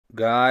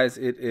Guys,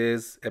 it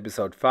is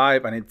episode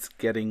 5 and it's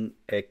getting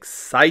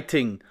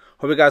exciting.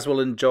 Hope you guys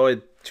will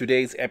enjoy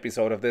today's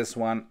episode of this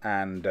one.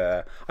 And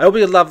I hope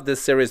you love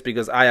this series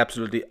because I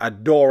absolutely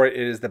adore it.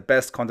 It is the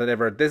best content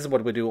ever. This is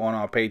what we do on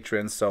our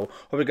Patreon. So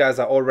hope you guys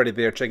are already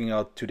there checking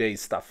out today's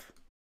stuff.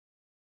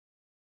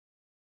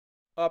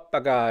 Up,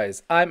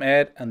 guys, I'm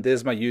Ed and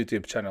this is my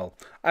YouTube channel.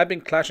 I've been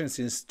clashing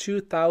since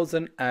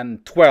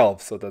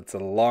 2012, so that's a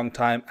long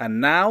time. And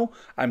now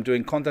I'm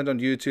doing content on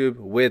YouTube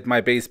with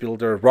my base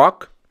builder,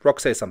 Rock. Rock,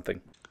 say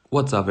something.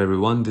 What's up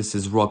everyone, this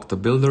is Rock the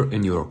Builder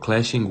and you're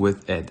clashing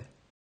with Ed.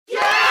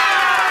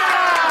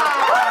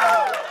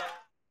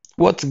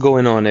 What's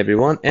going on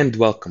everyone, and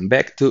welcome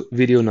back to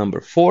video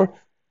number 4.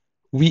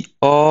 We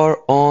are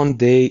on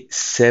day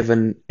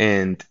 7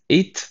 and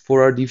 8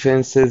 for our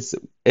defenses.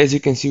 As you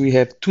can see, we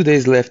have 2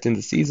 days left in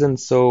the season,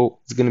 so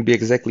it's going to be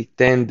exactly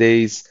 10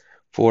 days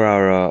for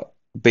our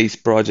base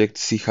project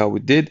to see how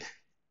we did.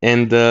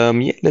 And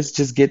yeah, let's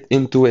just get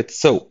into it.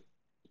 So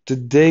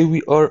today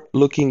we are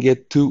looking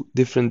at 2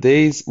 different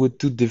days with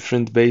 2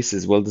 different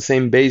bases. Well, the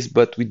same base,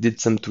 but we did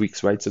some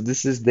tweaks, right? So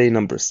this is day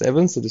number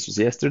 7, so this was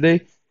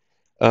yesterday.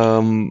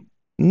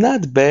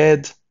 Not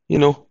bad,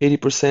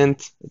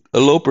 80%, a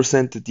low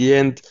percent at the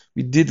end.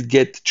 We did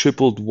get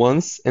tripled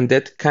once, and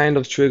that kind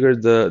of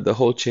triggered the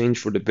whole change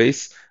for the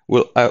base,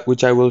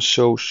 which I will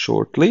show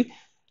shortly.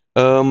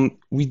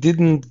 We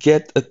didn't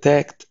get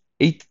attacked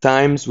 8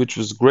 times, which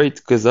was great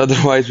because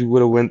otherwise we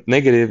would have went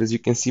negative. As you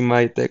can see,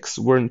 my attacks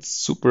weren't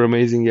super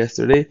amazing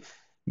yesterday,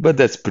 but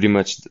that's pretty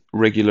much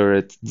regular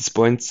at this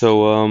point.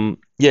 So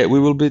yeah, we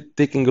will be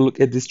taking a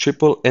look at this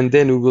triple and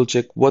then we will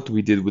check what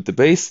we did with the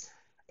base.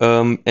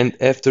 And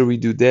after we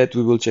do that,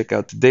 we will check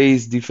out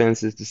today's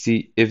defenses to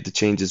see if the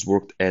changes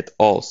worked at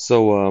all.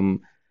 So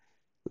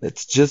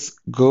let's just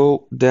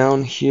go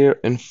down here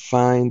and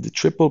find the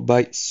triple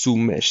by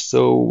Sumesh.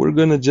 So we're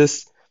gonna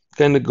just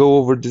kind of go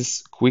over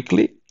this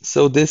quickly.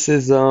 So this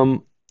is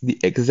the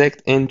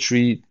exact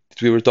entry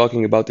that we were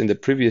talking about in the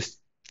previous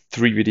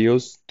 3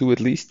 videos, 2 at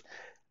least,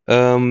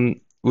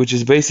 which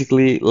is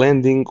basically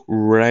landing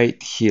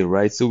right here,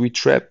 right? So we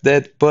trapped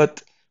that,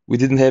 but we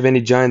didn't have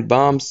any giant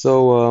bombs.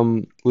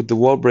 So with the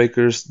wall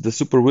breakers, the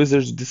super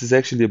wizards, this is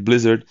actually a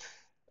blizzard,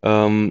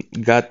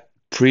 got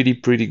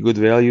pretty good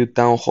value.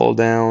 Town hall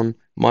down,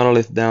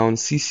 monolith down,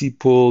 CC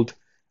pulled,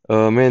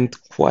 and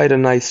quite a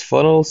nice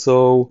funnel.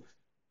 So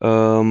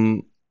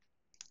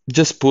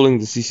just pulling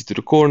the CC to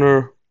the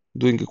corner,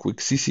 doing a quick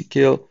CC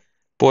kill,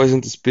 poison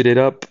to speed it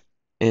up,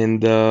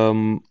 and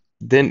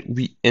then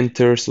we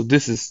enter. So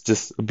this is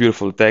just a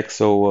beautiful attack.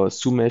 So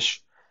Sumesh,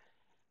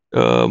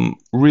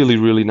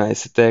 really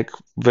nice attack,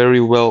 very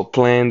well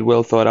planned,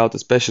 well thought out,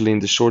 especially in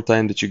the short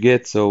time that you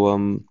get.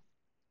 So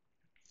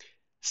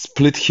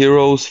split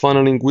heroes,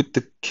 funneling with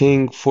the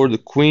king for the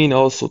queen,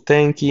 also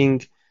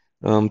tanking,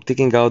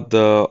 taking out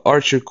the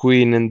archer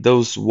queen, and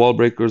those wall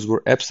breakers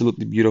were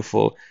absolutely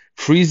beautiful.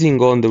 Freezing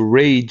on the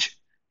rage,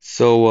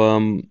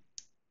 so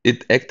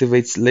it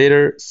activates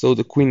later, so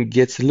the queen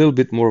gets a little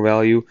bit more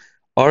value.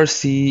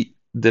 RC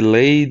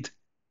delayed,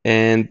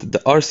 and the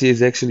RC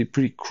is actually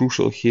pretty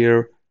crucial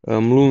here.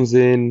 Looms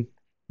in,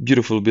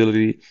 beautiful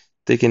ability,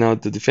 taking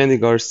out the defending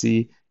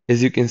RC.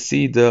 As you can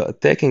see, the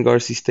attacking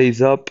RC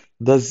stays up,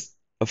 does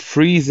a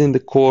freeze in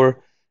the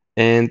core,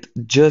 and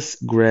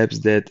just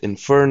grabs that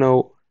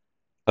Inferno.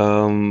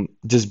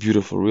 Just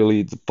beautiful,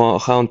 really. The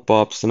Hound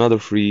pops, another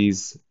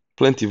freeze,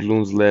 plenty of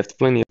looms left,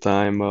 plenty of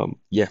time.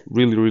 Yeah,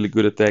 really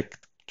good attack.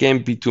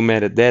 Can't be too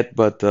mad at that,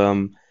 but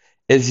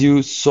as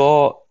you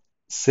saw,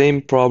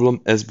 same problem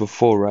as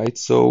before, right?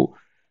 So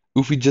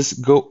if we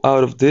just go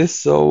out of this,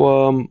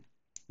 so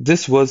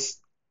this was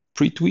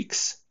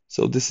pre-tweaks.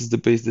 So this is the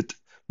base that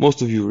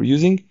most of you were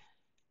using.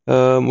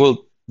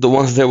 Well, the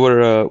ones that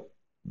were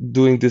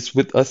doing this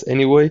with us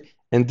anyway,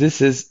 and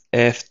this is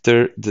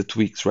after the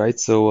tweaks, right?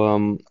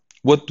 So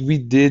what we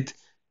did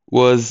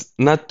was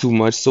not too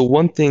much. So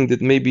one thing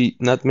that maybe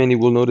not many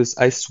will notice,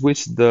 I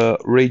switched the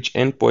rage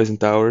and poison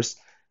towers,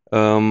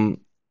 and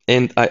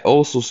I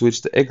also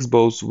switched the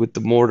X-bows with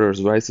the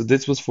mortars, right? So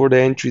this was for the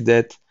entry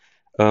that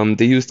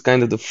they used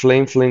kind of the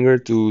flame flinger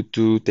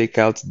to take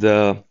out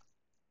the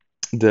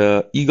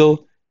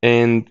eagle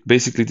and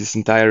basically this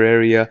entire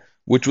area,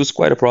 which was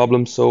quite a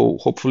problem. So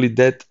hopefully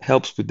that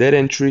helps with that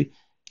entry.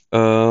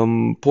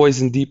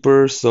 Poison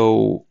deeper,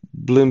 so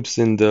blimps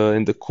in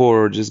the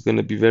core are just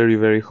gonna be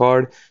very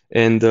hard,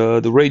 and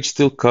the rage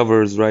still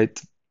covers,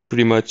 right?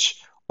 Pretty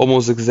much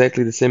almost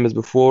exactly the same as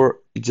before.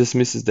 It just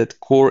misses that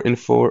core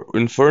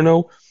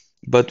inferno,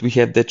 but we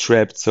have that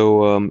trapped,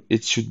 so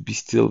it should be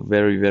still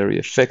very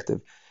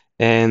effective.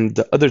 And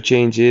the other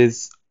change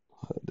is,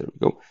 there we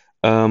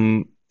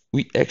go.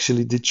 We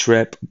actually did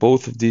trap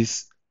both of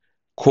these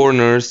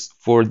corners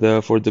for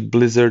the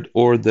blizzard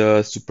or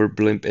the super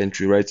blimp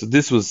entry, right? So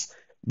this was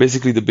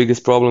basically the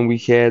biggest problem we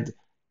had,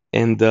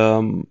 and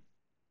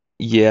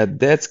yeah,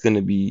 that's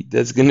gonna be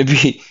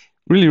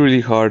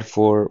really hard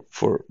for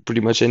pretty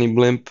much any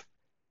blimp,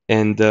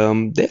 and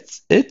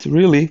that's it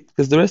really,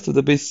 because the rest of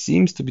the base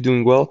seems to be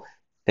doing well.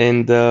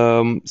 And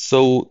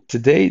so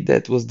today,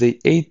 that was day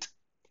 8.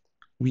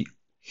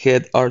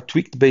 had our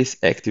tweaked base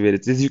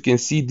activated. As you can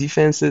see,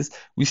 defenses,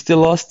 we still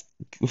lost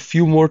a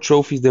few more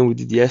trophies than we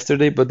did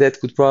yesterday, but that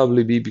could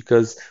probably be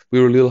because we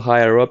were a little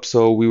higher up,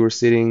 so we were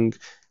sitting,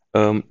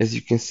 as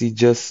you can see,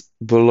 just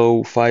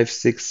below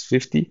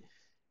 650.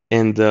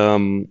 And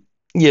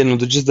yeah, no,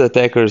 just the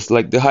attackers,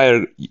 like the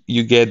higher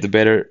you get, the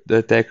better the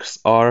attacks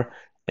are,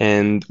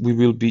 and we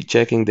will be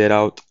checking that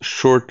out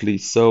shortly.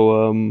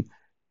 So,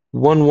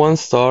 one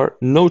star,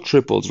 no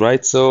triples,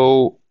 right?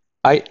 So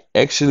I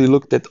actually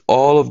looked at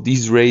all of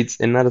these raids,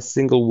 and not a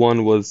single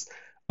one was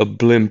a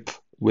blimp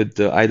with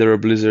either a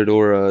Blizzard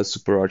or a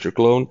Super Archer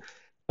clone,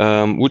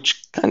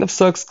 which kind of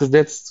sucks because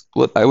that's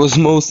what I was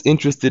most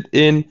interested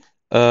in.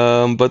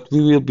 But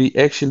we will be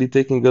actually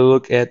taking a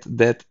look at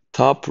that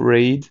top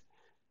raid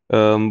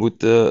with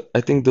the,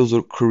 I think those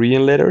are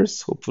Korean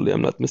letters. Hopefully,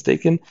 I'm not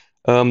mistaken.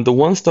 The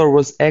one star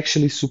was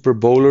actually Super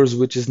Bowlers,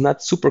 which is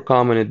not super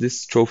common at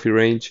this trophy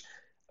range.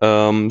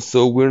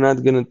 So we're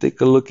not gonna take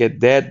a look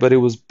at that, but it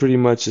was pretty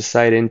much a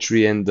side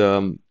entry, and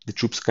the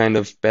troops kind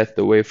of pathed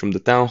away from the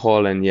town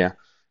hall, and yeah,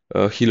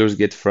 healers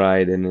get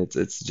fried, and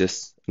it's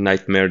just a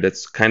nightmare.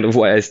 That's kind of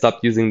why I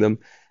stopped using them.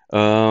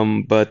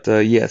 But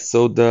yeah,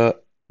 so the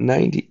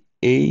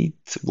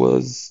 98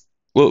 was,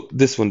 well,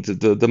 this one,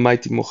 the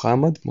mighty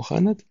Muhammad,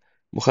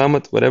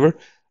 whatever.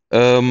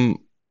 Um,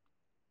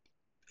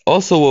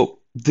 Also,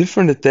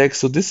 different attacks.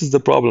 So this is the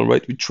problem,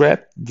 right? We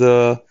trapped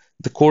the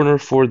corner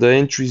for the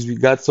entries we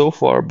got so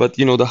far, but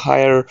the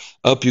higher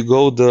up you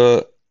go,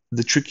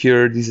 the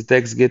trickier these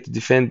attacks get to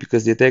defend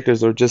because the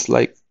attackers are just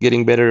like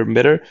getting better and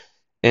better.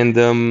 And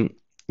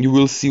you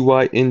will see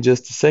why in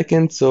just a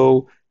second.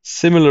 So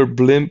similar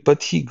blimp,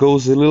 but he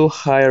goes a little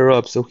higher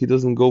up, so he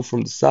doesn't go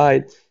from the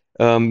side.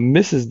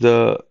 Misses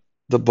the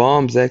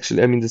bombs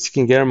actually. I mean the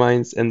Seeking Air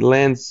Mines and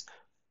lands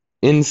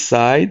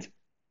inside,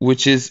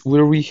 which is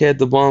where we had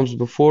the bombs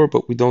before,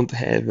 but we don't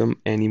have them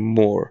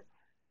anymore.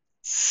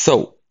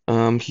 So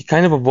he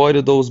kind of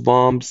avoided those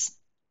bombs.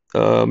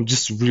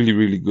 Just really,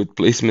 really good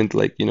placement.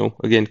 Like,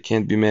 again,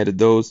 can't be mad at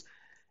those.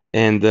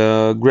 And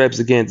grabs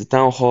again the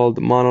Town Hall,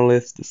 the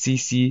Monolith, the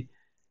CC,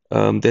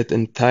 that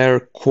entire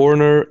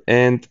corner,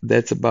 and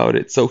that's about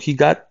it. So he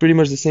got pretty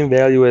much the same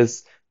value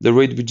as the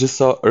raid we just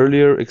saw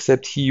earlier,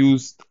 except he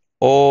used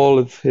all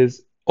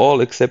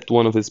except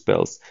one of his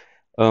spells.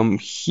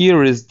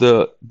 Here is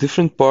the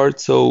different part.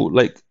 So,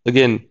 like,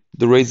 again,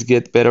 the raids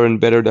get better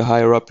and better the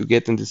higher up you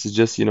get, and this is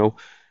just,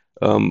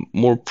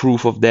 more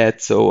proof of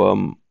that.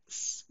 So,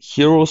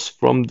 heroes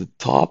from the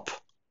top,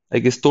 I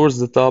guess, towards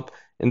the top,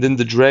 and then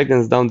the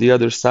dragons down the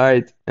other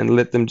side, and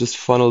let them just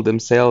funnel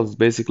themselves,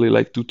 basically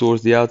like two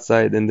towards the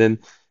outside, and then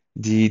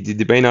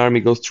the main army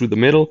goes through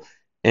the middle.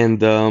 And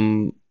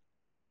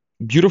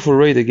beautiful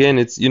raid again.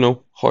 It's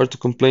hard to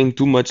complain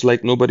too much.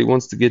 Like nobody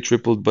wants to get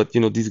tripled, but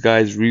these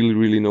guys really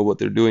really know what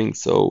they're doing.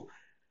 So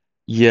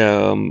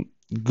yeah,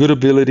 good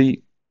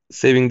ability,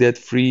 saving that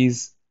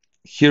freeze.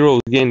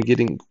 Heroes again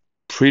getting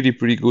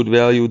pretty good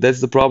value.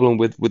 That's the problem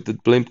with the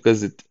blimp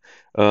because it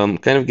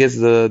kind of gets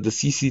the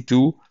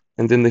CC2,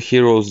 and then the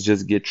heroes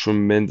just get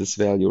tremendous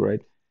value,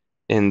 right?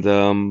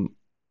 And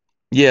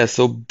yeah,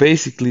 so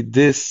basically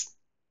this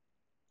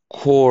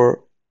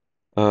core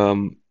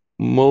um,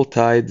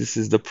 multi, this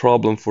is the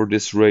problem for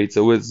this raid.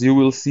 So as you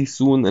will see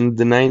soon, and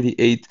the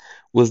 98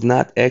 was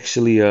not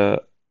actually a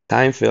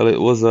time fail, it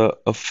was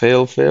a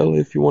fail,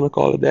 if you want to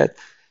call it that.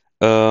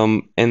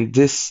 And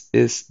this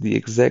is the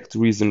exact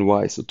reason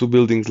why. So two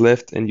buildings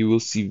left, and you will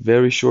see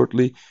very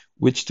shortly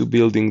which two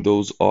buildings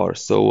those are.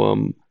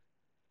 So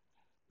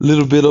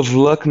little bit of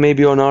luck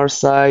maybe on our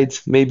side,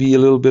 maybe a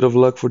little bit of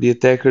luck for the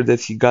attacker that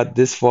he got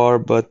this far,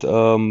 but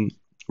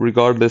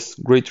regardless,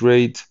 great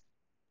raid.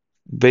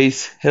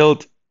 Base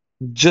held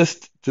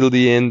just till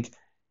the end,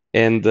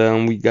 and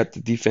we got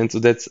the defense. So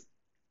that's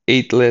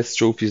eight less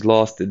trophies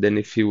lost than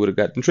if he would have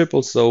gotten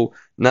triple. So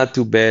not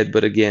too bad,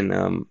 but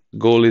again,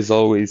 goal is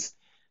always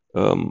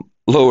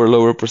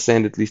lower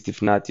percent, at least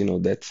if not,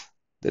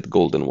 that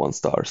golden one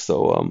star.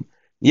 So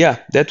yeah,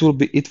 that will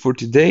be it for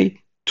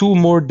today. Two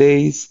more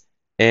days,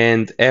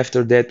 and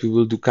after that we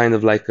will do kind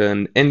of like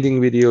an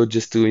ending video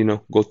just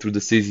to go through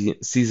the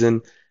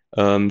season,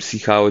 see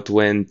how it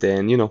went,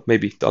 and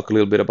maybe talk a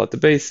little bit about the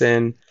base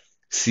and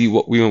see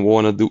what we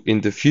want to do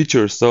in the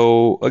future.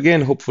 So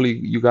again, hopefully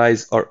you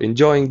guys are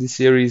enjoying this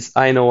series.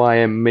 I know I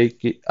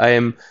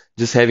am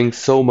just having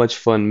so much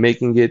fun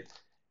making it.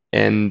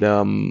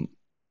 And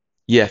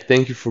yeah,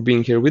 thank you for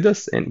being here with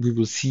us, and we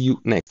will see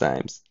you next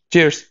time.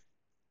 Cheers.